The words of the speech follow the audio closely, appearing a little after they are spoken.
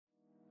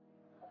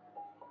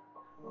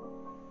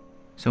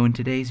So in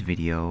today's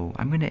video,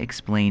 I'm going to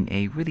explain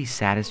a really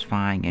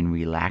satisfying and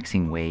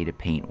relaxing way to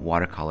paint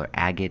watercolor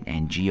agate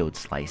and geode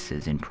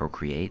slices in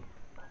Procreate.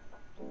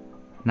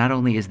 Not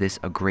only is this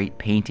a great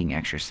painting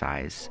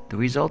exercise, the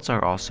results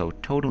are also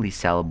totally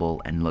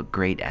sellable and look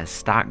great as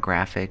stock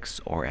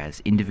graphics or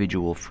as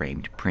individual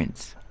framed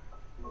prints.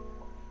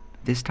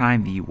 This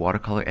time the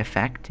watercolor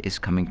effect is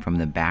coming from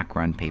the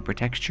Backrun paper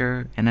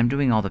texture, and I'm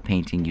doing all the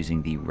painting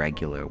using the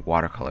regular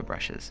watercolor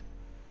brushes.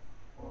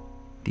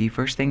 The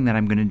first thing that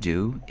I'm going to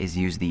do is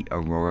use the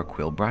Aurora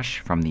quill brush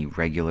from the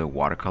regular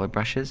watercolor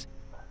brushes,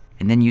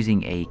 and then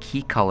using a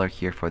key color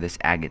here for this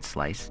agate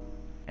slice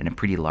and a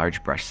pretty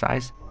large brush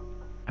size,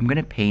 I'm going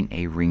to paint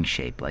a ring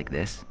shape like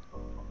this.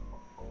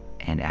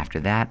 And after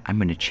that, I'm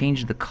going to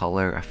change the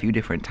color a few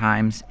different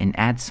times and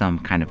add some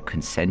kind of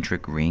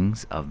concentric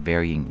rings of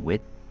varying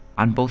width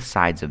on both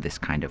sides of this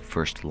kind of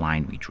first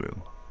line we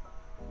drew.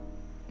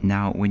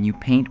 Now, when you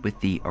paint with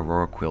the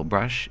Aurora quill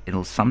brush,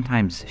 it'll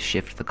sometimes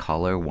shift the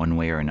color one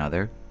way or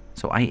another.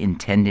 So I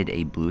intended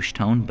a bluish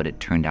tone, but it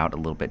turned out a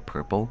little bit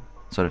purple.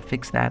 So to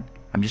fix that,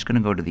 I'm just going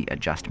to go to the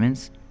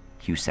adjustments,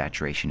 hue,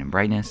 saturation, and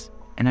brightness,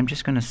 and I'm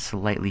just going to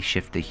slightly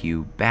shift the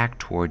hue back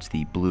towards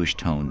the bluish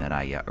tone that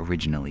I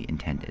originally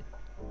intended.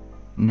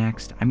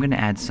 Next, I'm going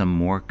to add some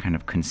more kind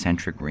of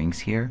concentric rings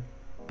here,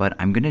 but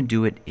I'm going to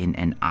do it in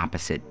an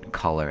opposite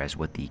color as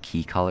what the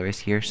key color is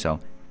here. So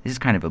this is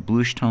kind of a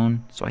bluish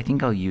tone, so I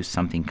think I'll use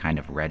something kind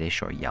of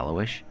reddish or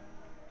yellowish.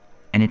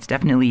 And it's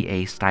definitely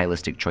a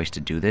stylistic choice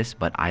to do this,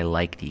 but I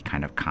like the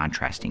kind of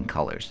contrasting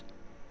colors.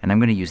 And I'm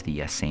going to use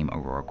the same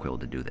Aurora quill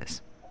to do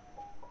this.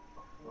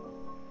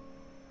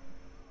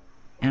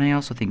 And I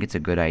also think it's a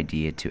good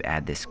idea to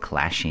add this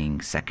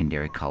clashing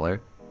secondary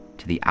color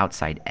to the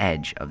outside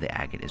edge of the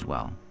agate as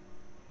well.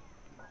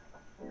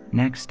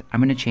 Next, I'm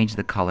going to change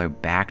the color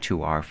back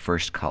to our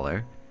first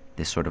color,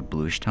 this sort of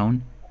bluish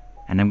tone.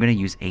 And I'm going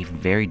to use a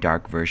very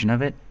dark version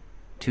of it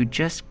to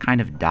just kind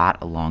of dot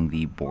along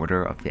the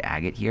border of the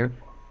agate here.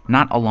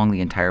 Not along the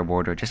entire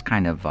border, just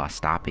kind of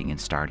stopping and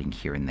starting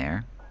here and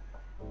there.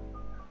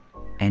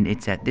 And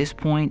it's at this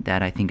point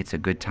that I think it's a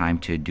good time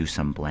to do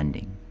some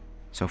blending.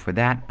 So for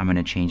that, I'm going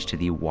to change to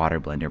the water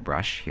blender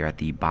brush here at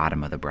the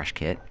bottom of the brush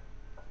kit.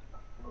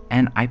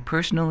 And I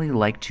personally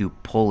like to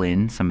pull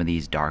in some of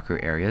these darker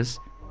areas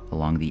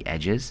along the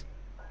edges.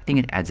 I think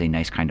it adds a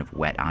nice kind of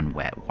wet on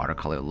wet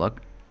watercolor look.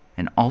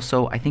 And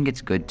also, I think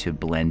it's good to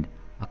blend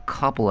a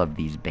couple of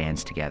these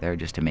bands together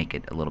just to make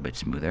it a little bit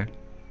smoother.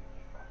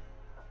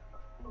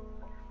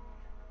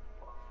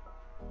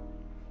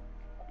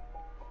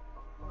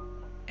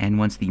 And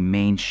once the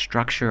main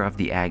structure of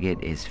the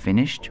agate is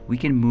finished, we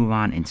can move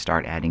on and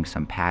start adding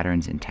some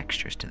patterns and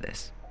textures to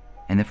this.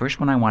 And the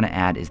first one I want to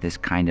add is this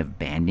kind of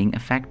banding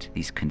effect,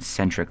 these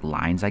concentric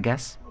lines, I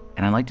guess.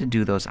 And I like to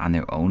do those on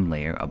their own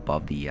layer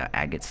above the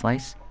agate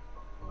slice.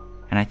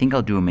 And I think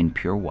I'll do them in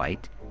pure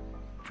white.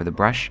 For the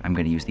brush, I'm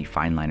going to use the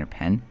fine liner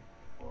pen,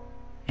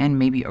 and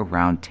maybe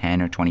around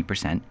 10 or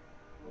 20%.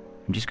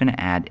 I'm just going to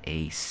add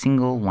a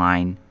single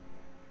line,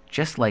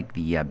 just like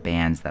the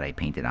bands that I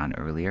painted on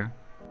earlier.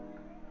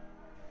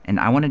 And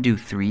I want to do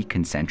 3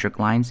 concentric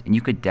lines, and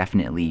you could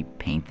definitely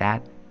paint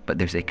that, but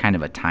there's a kind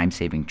of a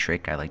time-saving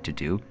trick I like to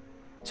do.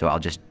 So I'll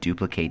just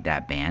duplicate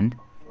that band.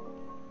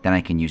 Then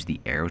I can use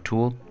the arrow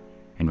tool,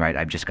 and right,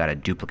 I've just got a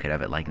duplicate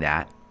of it like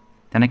that.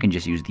 Then I can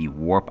just use the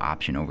warp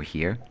option over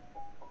here.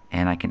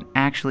 And I can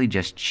actually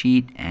just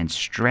cheat and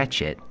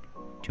stretch it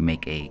to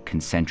make a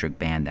concentric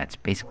band that's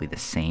basically the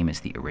same as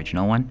the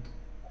original one.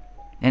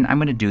 And I'm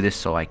going to do this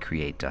so I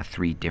create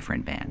 3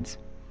 different bands.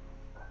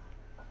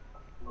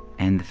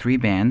 And the 3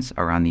 bands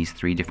are on these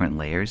 3 different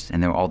layers,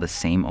 and they're all the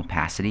same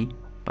opacity.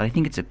 But I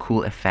think it's a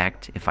cool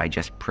effect if I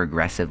just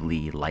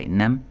progressively lighten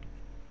them.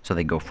 So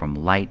they go from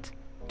light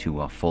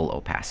to a full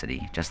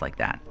opacity, just like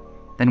that.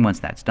 Then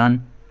once that's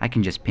done, I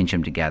can just pinch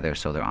them together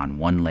so they're on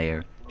one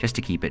layer, just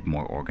to keep it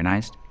more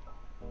organized.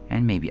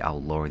 And maybe I'll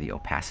lower the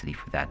opacity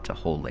for that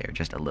whole layer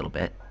just a little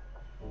bit.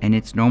 And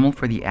it's normal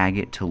for the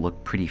agate to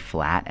look pretty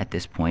flat at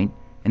this point.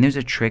 And there's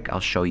a trick I'll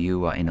show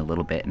you in a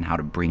little bit on how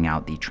to bring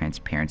out the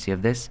transparency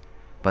of this.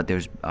 But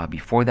there's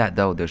before that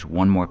though, there's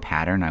one more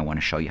pattern I want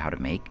to show you how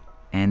to make.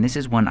 And this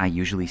is one I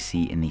usually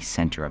see in the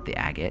center of the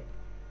agate.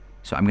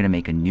 So I'm going to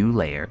make a new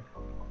layer,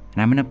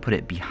 and I'm going to put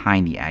it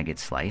behind the agate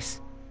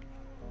slice.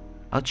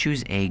 I'll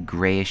choose a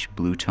grayish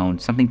blue tone,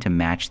 something to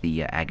match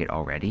the agate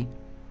already.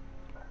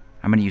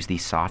 I'm going to use the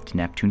soft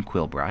Neptune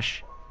quill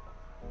brush.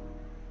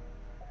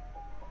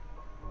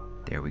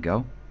 There we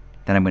go.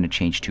 Then I'm going to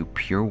change to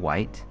pure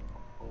white,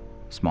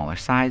 smaller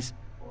size,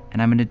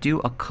 and I'm going to do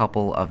a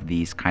couple of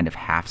these kind of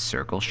half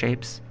circle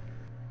shapes.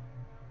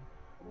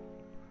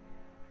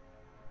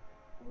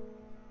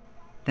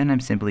 Then I'm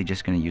simply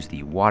just going to use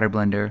the water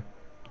blender,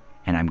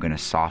 and I'm going to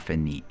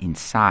soften the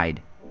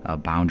inside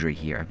boundary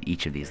here of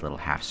each of these little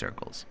half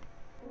circles.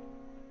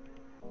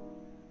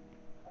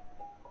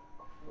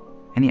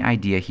 And the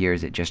idea here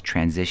is it just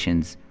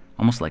transitions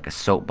almost like a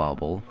soap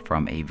bubble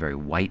from a very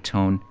white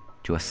tone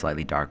to a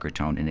slightly darker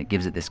tone, and it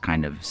gives it this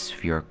kind of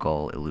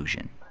spherical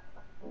illusion.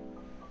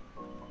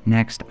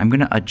 Next, I'm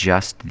going to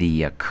adjust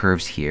the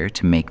curves here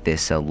to make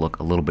this look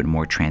a little bit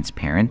more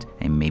transparent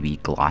and maybe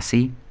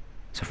glossy.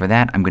 So for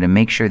that, I'm going to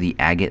make sure the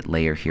agate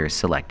layer here is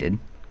selected.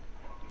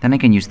 Then I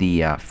can use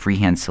the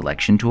freehand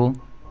selection tool,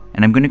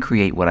 and I'm going to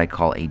create what I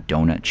call a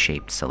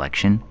donut-shaped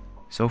selection.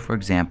 So for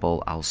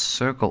example, I'll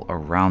circle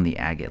around the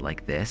agate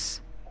like this,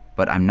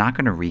 but I'm not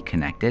going to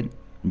reconnect it.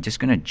 I'm just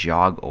going to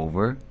jog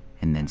over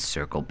and then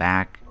circle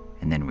back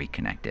and then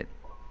reconnect it.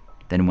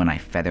 Then when I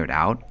feather it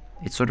out,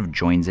 it sort of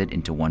joins it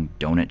into one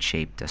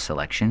donut-shaped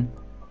selection.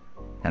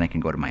 Then I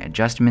can go to my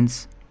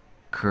adjustments,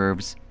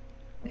 curves,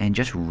 and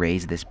just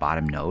raise this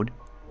bottom node.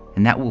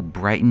 And that will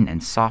brighten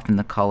and soften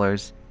the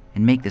colors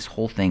and make this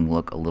whole thing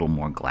look a little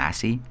more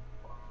glassy.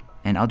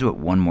 And I'll do it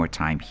one more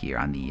time here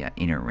on the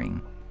inner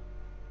ring.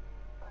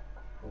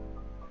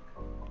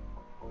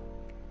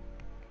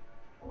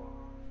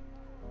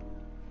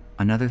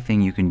 Another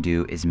thing you can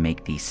do is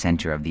make the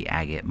center of the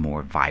agate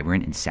more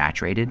vibrant and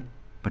saturated.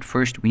 But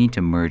first, we need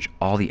to merge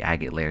all the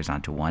agate layers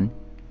onto one.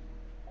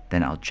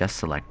 Then I'll just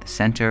select the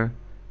center,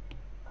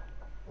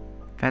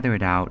 feather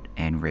it out,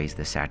 and raise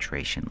the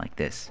saturation like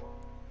this.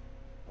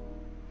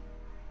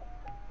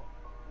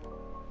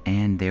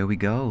 And there we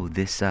go.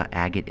 This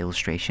agate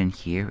illustration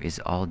here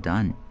is all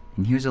done.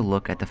 And here's a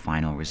look at the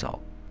final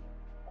result.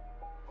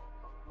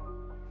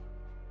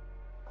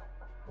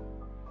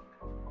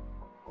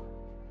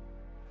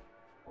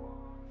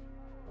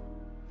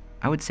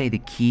 I would say the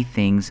key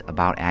things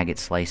about agate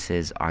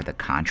slices are the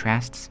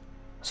contrasts.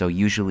 So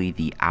usually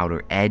the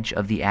outer edge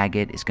of the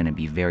agate is going to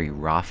be very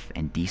rough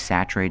and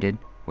desaturated,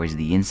 whereas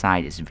the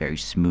inside is very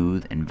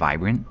smooth and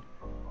vibrant.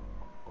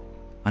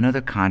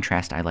 Another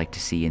contrast I like to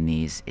see in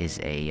these is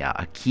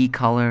a key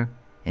color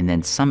and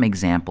then some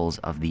examples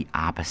of the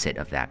opposite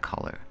of that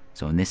color.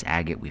 So in this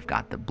agate we've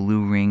got the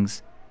blue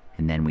rings,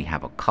 and then we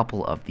have a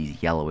couple of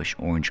these yellowish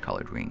orange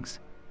colored rings.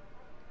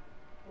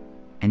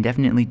 And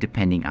definitely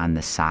depending on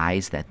the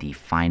size that the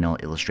final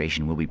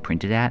illustration will be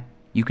printed at,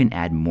 you can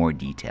add more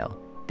detail.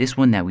 This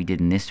one that we did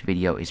in this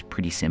video is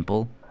pretty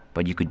simple,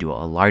 but you could do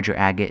a larger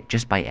agate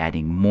just by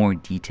adding more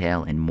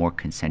detail and more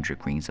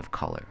concentric rings of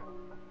color.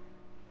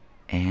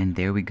 And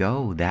there we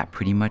go, that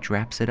pretty much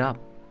wraps it up.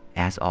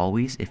 As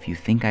always, if you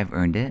think I've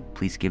earned it,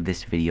 please give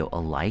this video a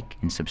like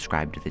and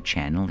subscribe to the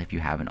channel if you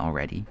haven't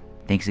already.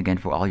 Thanks again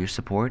for all your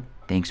support,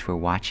 thanks for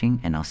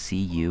watching, and I'll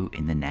see you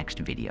in the next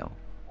video.